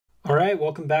All right,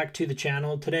 welcome back to the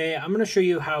channel. Today I'm going to show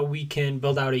you how we can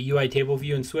build out a UI table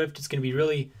view in Swift. It's going to be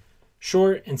really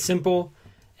short and simple,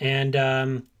 and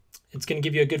it's going to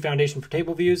give you a good foundation for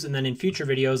table views. And then in future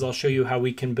videos, I'll show you how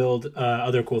we can build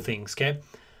other cool things, okay?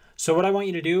 So what I want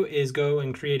you to do is go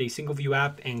and create a single view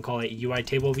app and call it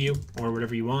UITableView or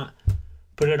whatever you want.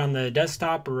 Put it on the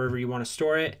desktop or wherever you want to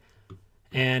store it,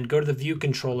 and go to the view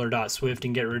controller.swift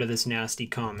and get rid of this nasty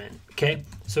comment, okay?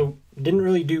 So didn't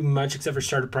really do much except for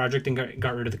start a project and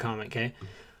got rid of the comment, okay?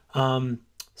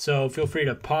 So feel free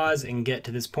to pause and get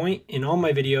to this point. In all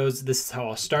my videos, this is how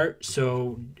I'll start.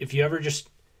 So if you ever just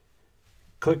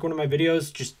click one of my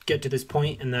videos, just get to this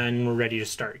point and then we're ready to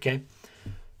start, okay?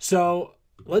 So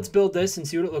let's build this and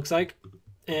see what it looks like.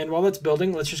 And while it's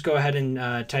building, let's just go ahead and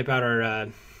type out our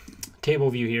table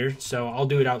view here. So I'll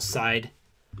do it outside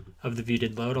of the view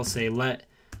did load. I'll say let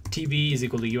TB is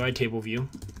equal to UITableView.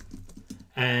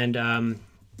 And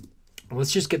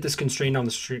let's just get this constrained on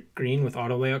the screen with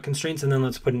AutoLayoutConstraints, and then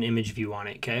let's put an image view on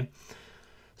it, okay?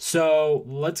 So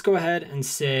let's go ahead and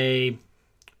say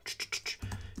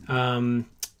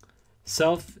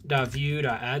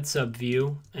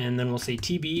self.view.addSubView, and then we'll say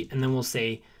TB, and then we'll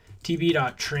say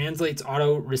TB.translates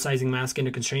auto-resizing mask into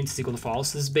constraints is equal to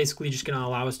false. This is basically just going to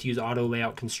allow us to use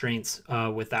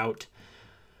AutoLayoutConstraints without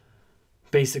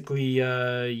basically,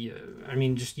 I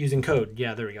mean, just using code.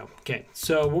 Yeah, there we go. Okay,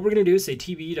 so what we're going to do is say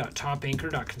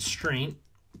tb.topanchor.constraint.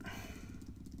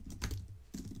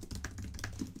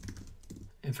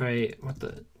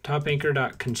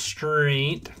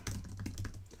 Topanchor.constraint,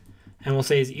 and we'll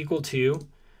say is equal to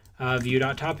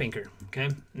view.topanchor, okay?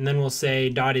 And then we'll say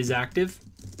dot is active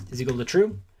is equal to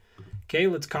true. Okay,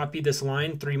 let's copy this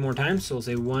line 3 more times. So we'll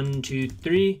say 1, 2,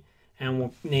 3, and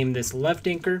we'll name this left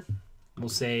anchor. We'll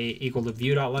say equal to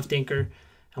view.leftAnchor, and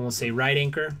we'll say right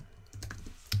anchor, and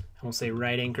we'll say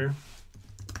right anchor, and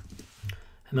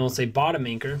then we'll say bottom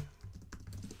anchor,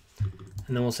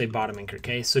 and then we'll say bottom anchor,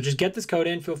 okay? So just get this code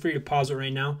in. Feel free to pause it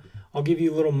right now. I'll give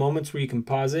you little moments where you can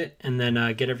pause it and then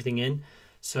get everything in.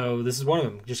 So this is one of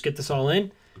them. Just get this all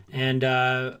in, and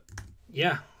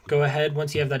yeah, go ahead.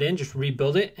 Once you have that in, just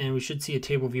rebuild it, and we should see a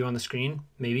table view on the screen,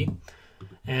 maybe.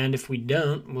 And if we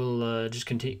don't, we'll just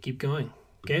keep going.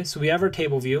 Okay, so we have our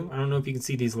table view. I don't know if you can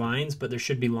see these lines, but there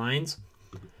should be lines.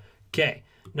 Okay,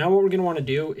 now what we're going to want to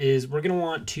do is we're going to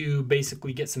want to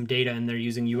basically get some data in there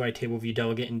using UITableView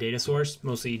delegate and data source,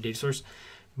 mostly data source.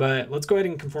 But let's go ahead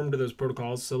and conform to those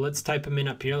protocols. So let's type them in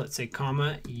up here. Let's say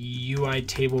comma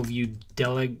UITableView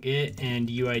delegate and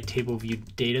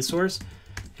UITableView data source.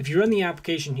 If you run the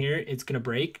application here, it's going to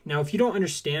break. Now, if you don't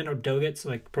understand how delegates,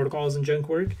 like protocols and junk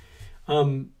work,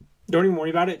 don't even worry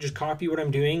about it. Just copy what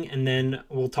I'm doing, and then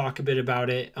we'll talk a bit about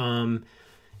it in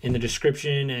the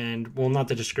description. And well, not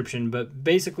the description, but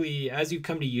basically as you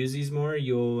come to use these more,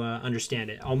 you'll understand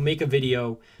it. I'll make a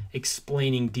video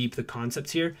explaining deep the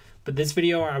concepts here, but this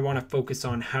video I want to focus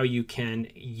on how you can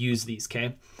use these,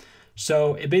 okay?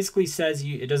 So it basically says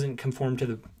it doesn't conform to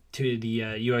the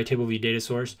UITableView data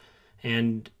source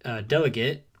and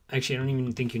delegate. Actually, I don't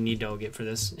even think you need delegate for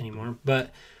this anymore,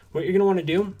 but what you're going to want to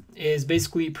do is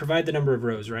basically provide the number of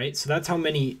rows, right? So that's how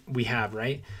many we have,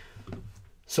 right?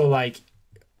 So like,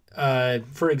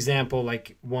 for example,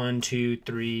 like 1, 2,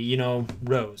 3, you know,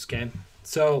 rows, okay?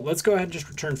 So let's go ahead and just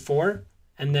return 4.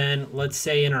 And then let's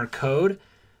say in our code,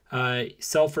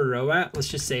 cell for row at, let's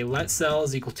just say let cell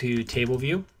is equal to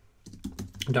tableview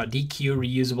dot DQ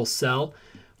reusable cell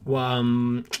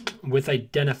with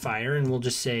identifier, and we'll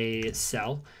just say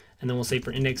cell. And then we'll say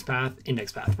for index path.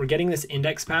 We're getting this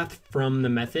index path from the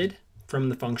method, from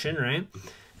the function, right?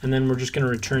 And then we're just going to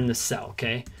return the cell,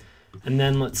 okay? And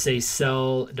then let's say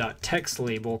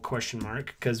cell.textLabel question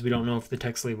mark, because we don't know if the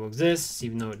text label exists,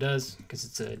 even though it does, because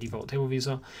it's a default table view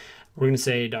cell. We're going to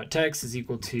say .text is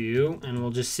equal to, and we'll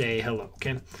just say hello,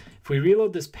 okay? If we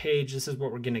reload this page, this is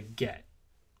what we're going to get.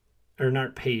 Or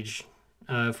not page.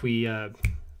 If we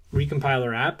recompile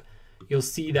our app, you'll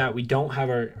see that we don't have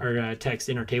our text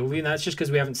in our table view, and that's just because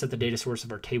we haven't set the data source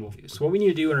of our table view. So what we need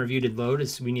to do in our view did load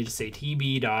is we need to say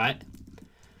tb.data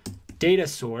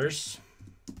source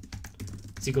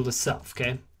is equal to self,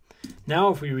 okay? Now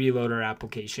if we reload our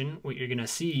application, what you're gonna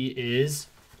see is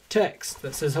text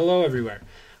that says hello everywhere.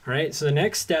 All right, so the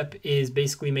next step is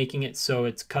basically making it so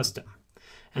it's custom.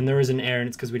 And there is an error, and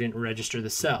it's because we didn't register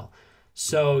the cell.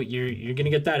 So you're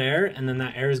gonna get that error, and then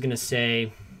that error is gonna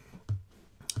say,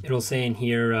 it'll say in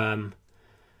here,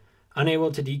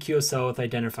 unable to DQ a cell with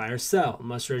identifier cell,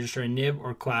 must register a nib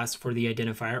or class for the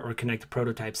identifier or connect the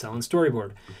prototype cell in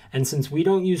storyboard. And since we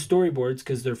don't use storyboards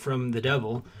because they're from the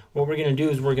devil, what we're going to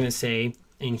do is we're going to say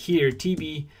in here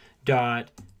tb.register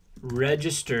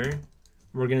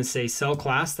we're going to say cell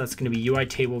class, that's going to be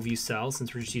UITableViewCell,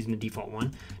 since we're just using the default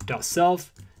one, dot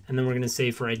self, and then we're going to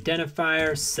say for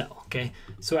identifier cell. Okay,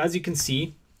 so as you can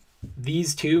see,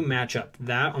 these two match up,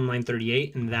 that on line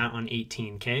 38 and that on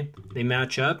 18. Okay, they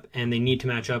match up, and they need to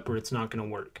match up or it's not going to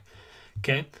work.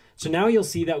 Okay, so now you'll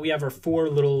see that we have our 4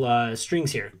 little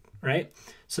strings here, right?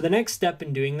 So the next step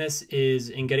in doing this is,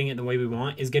 in getting it the way we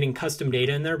want, is getting custom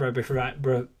data in there by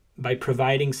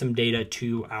providing some data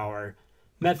to our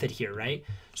method here, right?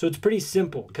 So it's pretty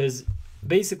simple, because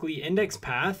basically index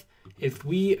path, if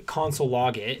we console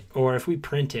log it, or if we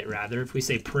print it rather, if we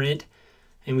say print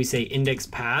and we say index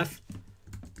path,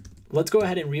 let's go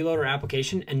ahead and reload our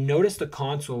application, and notice the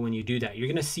console when you do that. You're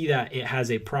gonna see that it has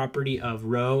a property of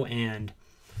row and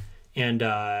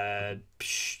you're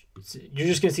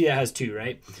just gonna see that it has 2,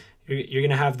 right? You're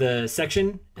gonna have the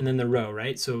section and then the row,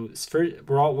 right? So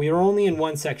we're only in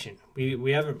one section. We're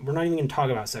not even gonna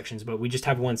talk about sections, but we just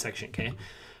have one section, okay?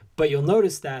 But you'll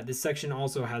notice that this section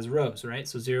also has rows, right?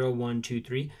 So 0, 1, 2,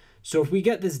 3. So if we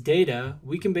get this data,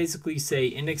 we can basically say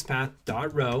index path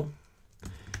dot row,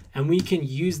 and we can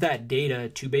use that data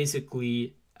to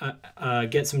basically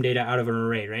get some data out of an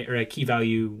array, right? Or a key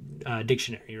value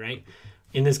dictionary, right?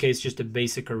 In this case, just a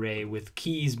basic array with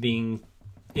keys being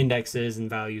indexes and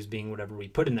values being whatever we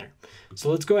put in there.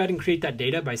 So let's go ahead and create that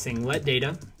data by saying let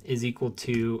data is equal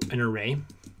to an array.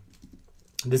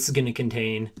 This is going to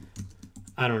contain,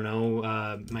 I don't know,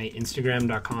 my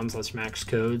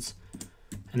instagram.com/maxcodes,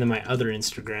 and then my other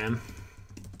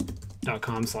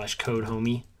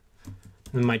instagram.com/codehomie,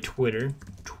 and then my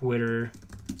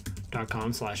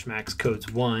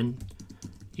twitter.com/maxcodes1.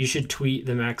 You should tweet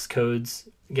the maxcodes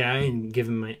guy and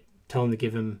tell him to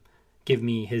give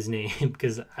me his name,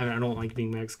 because I don't like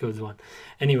being maxcodes1.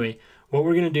 Anyway, what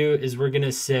we're gonna do is we're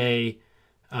gonna say,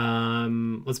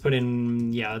 let's put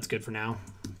in, yeah, that's good for now.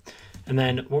 And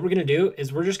then what we're gonna do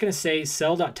is we're just gonna say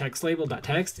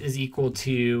cell.textLabel.text is equal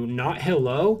to not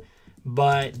hello,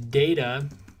 but data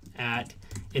at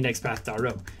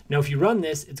indexPath.row. Now, if you run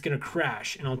this, it's gonna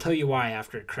crash, and I'll tell you why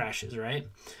after it crashes, right?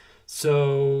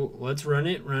 So let's run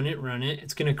it.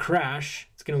 It's gonna crash.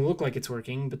 It's gonna look like it's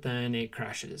working, but then it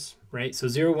crashes, right? So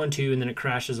 0, 1, 2, and then it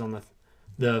crashes on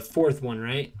the 4th one,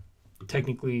 right?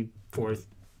 Technically 4th,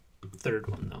 3rd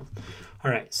one though.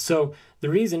 All right, so the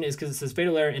reason is because it says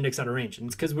fatal error index out of range, and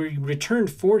it's because we returned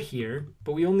 4 here,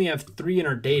 but we only have 3 in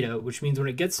our data, which means when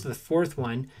it gets to the 4th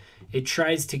one, it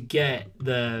tries to get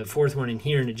the 4th one in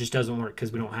here, and it just doesn't work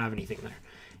because we don't have anything there.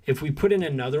 If we put in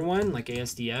another one like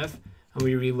ASDF and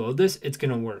we reload this, it's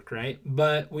gonna work, right?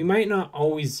 But we might not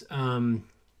always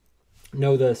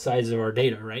know the size of our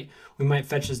data, right? We might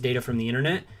fetch this data from the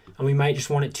internet, and we might just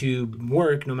want it to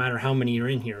work no matter how many are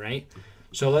in here, right?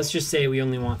 So let's just say we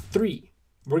only want 3.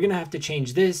 We're gonna have to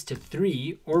change this to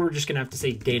 3, or we're just gonna have to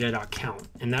say data.count,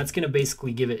 and that's gonna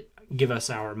basically give us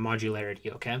our modularity,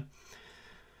 okay?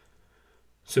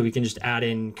 So we can just add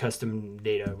in custom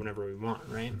data whenever we want,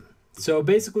 right? So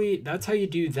basically that's how you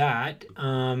do that.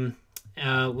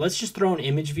 Let's just throw an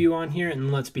image view on here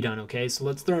and let's be done, okay? So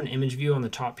let's throw an image view on the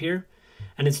top here,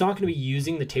 and it's not gonna be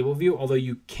using the table view, although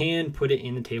you can put it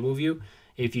in the table view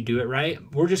if you do it right.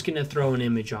 We're just gonna throw an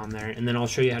image on there, and then I'll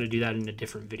show you how to do that in a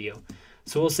different video.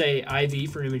 So we'll say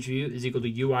IV for image view is equal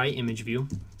to UIImageView.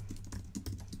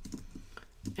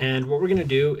 And what we're gonna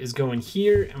do is go in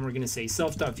here, and we're gonna say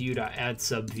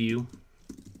self.view.addSubView,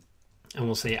 and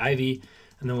we'll say IV,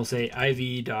 and then we'll say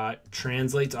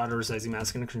IV.translates auto-resizing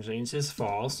masking constraints is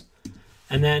false.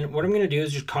 And then what I'm gonna do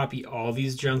is just copy all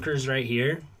these junkers right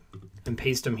here and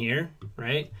paste them here,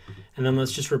 right? And then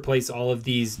let's just replace all of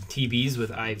these TBs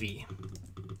with IV.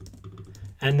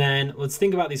 And then let's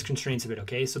think about these constraints a bit,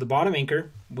 okay? So the bottom anchor,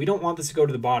 we don't want this to go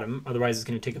to the bottom, otherwise it's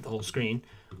gonna take up the whole screen.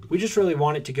 We just really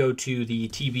want it to go to the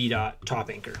TB.top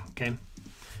anchor, okay?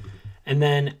 And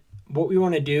then what we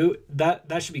wanna do,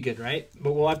 that should be good, right?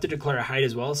 But we'll have to declare a height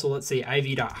as well. So let's say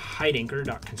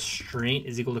IV.heightAnchor.constraint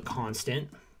is equal to constant.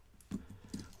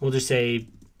 We'll just say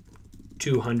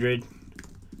 200,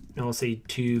 no, we'll say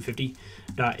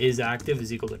 250.isActive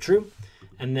is equal to true.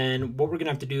 And then what we're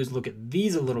gonna have to do is look at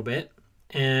these a little bit,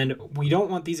 and we don't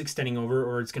want these extending over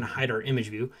or it's gonna hide our image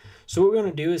view. So what we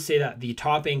wanna do is say that the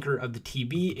top anchor of the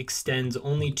TB extends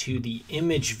only to the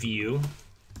image view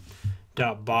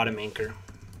dot bottom anchor.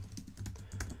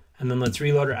 And then let's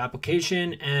reload our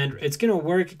application, and it's gonna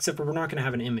work, except for we're not gonna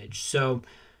have an image. So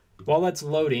while that's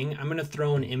loading, I'm gonna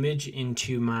throw an image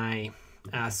into my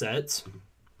assets.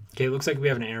 Okay, it looks like we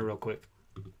have an error real quick.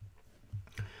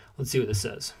 Let's see what this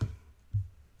says.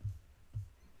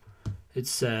 It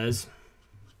says,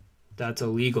 that's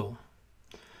illegal.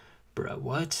 Bruh,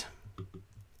 what?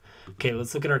 Okay,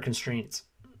 let's look at our constraints.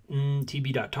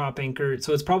 tb.topAnchor.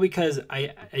 So it's probably because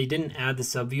I didn't add the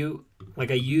subview. Like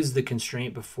I used the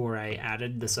constraint before I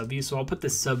added the subview. So I'll put the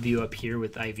subview up here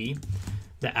with IV,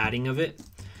 the adding of it.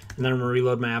 And then I'm gonna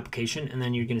reload my application, and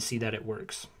then you're gonna see that it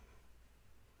works.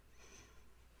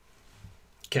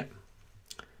 Okay.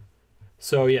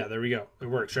 So yeah, there we go. It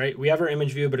works, right? We have our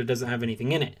image view, but it doesn't have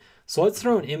anything in it. So let's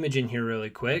throw an image in here really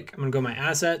quick. I'm gonna go my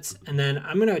assets, and then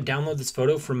I'm gonna download this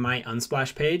photo from my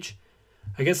Unsplash page.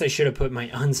 I guess I should have put my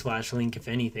Unsplash link, if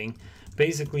anything.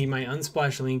 Basically, my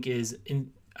Unsplash link is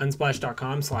in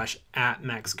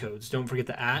unsplash.com/@maxcodes. Don't forget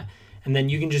the @ and then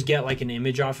you can just get like an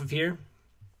image off of here,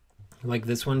 like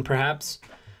this one perhaps,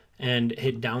 and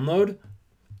hit download.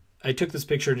 I took this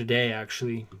picture today,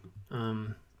 actually.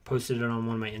 Posted it on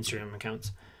one of my Instagram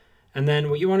accounts. And then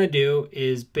what you want to do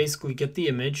is basically get the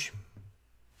image.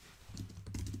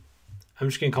 I'm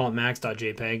just going to call it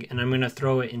max.jpg, and I'm going to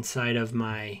throw it inside of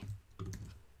my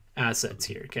assets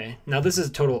here, okay? Now this is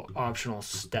a total optional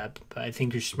step, but I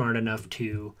think you're smart enough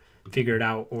to figure it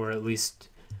out, or at least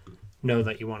know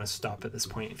that you want to stop at this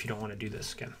point if you don't want to do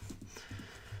this, okay?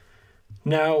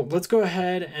 Now let's go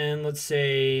ahead and let's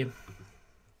say,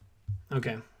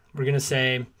 okay, we're going to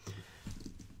say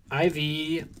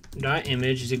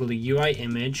iv.image is equal to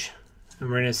UIImage, and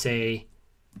we're going to say,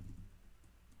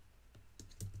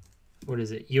 what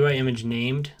is it? UIImage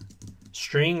named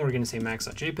string, we're going to say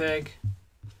max.jpg,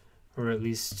 or at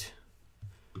least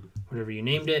whatever you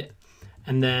named it.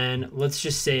 And then let's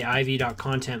just say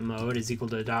iv.content_mode is equal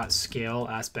to .scale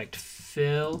aspect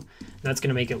fill. That's going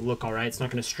to make it look all right. It's not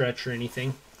going to stretch or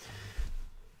anything.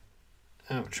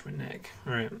 Ouch, my neck.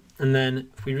 All right. And then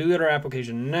if we reload our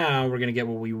application now, we're going to get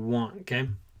what we want, okay?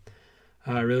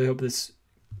 I really hope this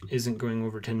isn't going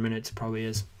over 10 minutes. It probably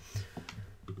is.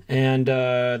 And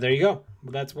there you go.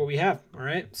 Well, that's what we have, all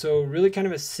right? So really kind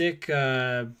of a sick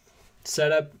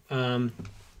setup.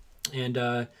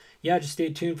 Yeah, just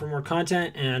stay tuned for more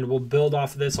content, and we'll build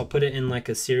off of this. I'll put it in like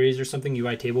a series or something,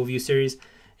 UITableView series,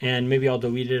 and maybe I'll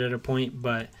delete it at a point,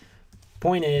 but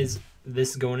point is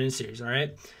this is going in a series, all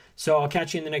right? So I'll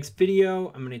catch you in the next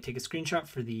video. I'm going to take a screenshot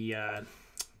for the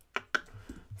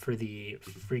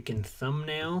freaking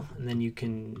thumbnail, and then you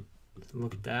can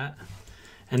look at that.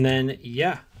 And then,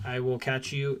 yeah, I will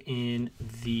catch you in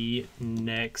the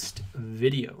next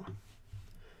video.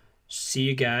 See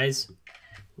you guys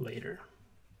later.